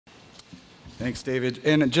Thanks, David.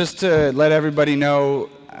 And just to let everybody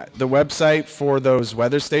know, the website for those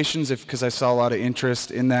weather stations, because I saw a lot of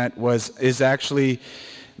interest in that, is actually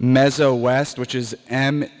MesoWest, which is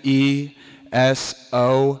MESOWEST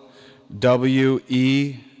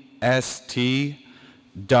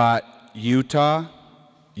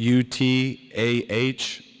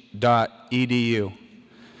 .utah.edu.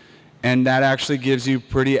 And that actually gives you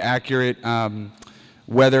pretty accurate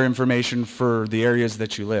weather information for the areas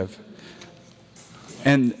that you live.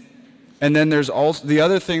 And then there's also the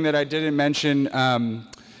other thing that I didn't mention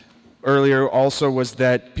earlier also was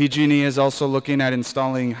that PG&E is also looking at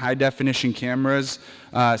installing high definition cameras,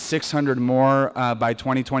 600 more by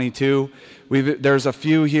 2022. There's a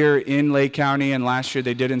few here in Lake County, and last year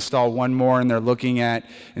they did install one more, and they're looking at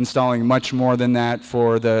installing much more than that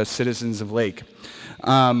for the citizens of Lake.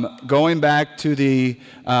 Going back to the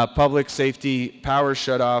public safety power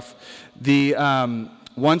shutoff,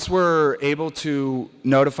 once we're able to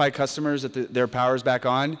notify customers that their power is back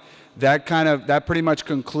on, that pretty much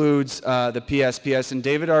concludes the PSPS. And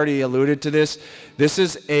David already alluded to this. This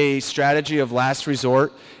is a strategy of last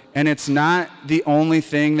resort, and it's not the only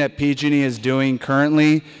thing that PG&E is doing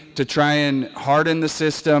currently to try and harden the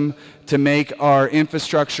system, to make our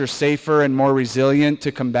infrastructure safer and more resilient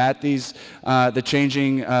to combat the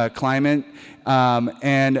changing climate.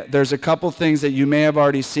 And there's a couple things that you may have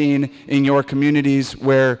already seen in your communities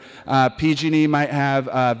where PG&E might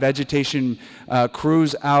have vegetation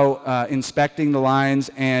crews out inspecting the lines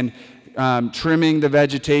and trimming the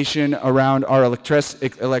vegetation around our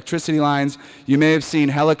electricity lines. You may have seen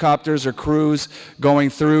helicopters or crews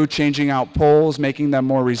going through, changing out poles, making them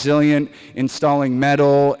more resilient, installing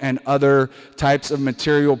metal and other types of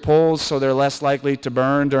material poles so they're less likely to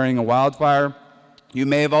burn during a wildfire. You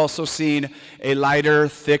may have also seen a lighter,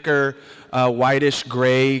 thicker, whitish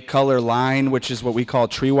gray color line, which is what we call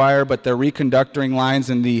tree wire, but they're reconductoring lines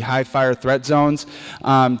in the high fire threat zones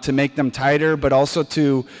to make them tighter, but also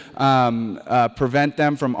to prevent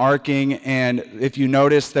them from arcing. And if you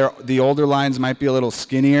notice, the older lines might be a little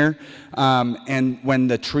skinnier, and when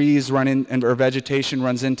the trees run in or vegetation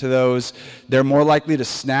runs into those, they're more likely to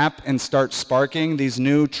snap and start sparking. These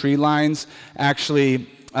new tree lines actually,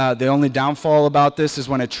 the only downfall about this is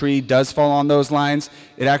when a tree does fall on those lines,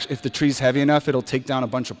 if the tree's heavy enough, it'll take down a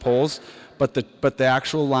bunch of poles, but the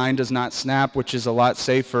actual line does not snap, which is a lot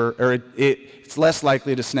safer, or it's less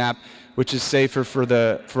likely to snap, which is safer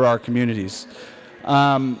for our communities.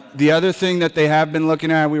 The other thing that they have been looking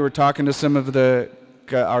at, we were talking to some of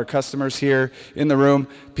our customers here in the room.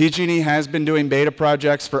 PG&E has been doing beta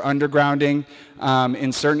projects for undergrounding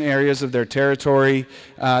in certain areas of their territory.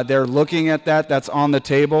 They're looking at that. That's on the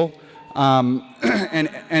table.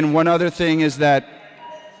 And one other thing is that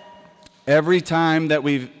every time that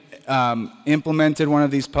we've implemented one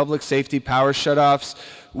of these public safety power shutoffs,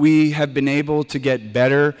 we have been able to get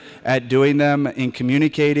better at doing them in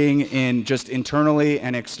communicating in just internally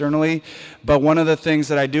and externally. But one of the things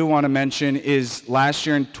that I do want to mention is last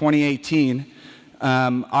year in 2018,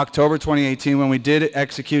 October 2018, when we did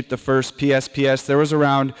execute the first PSPS, there was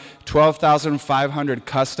around 12,500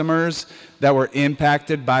 customers that were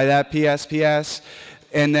impacted by that PSPS.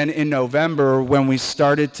 And then in November, when we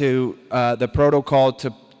started the protocol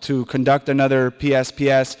to conduct another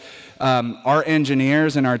PSPS, our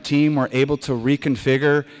engineers and our team were able to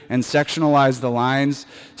reconfigure and sectionalize the lines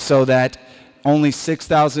so that only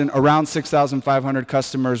around 6,500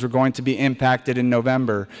 customers were going to be impacted in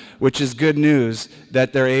November, which is good news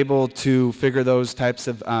that they're able to figure those types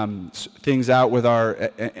of things out with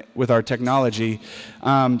our technology.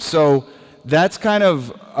 So that's kind of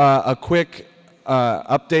a quick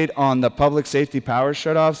update on the public safety power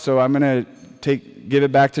shutoff. So I'm going to give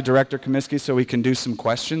it back to Director Comiskey so we can do some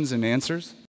questions and answers.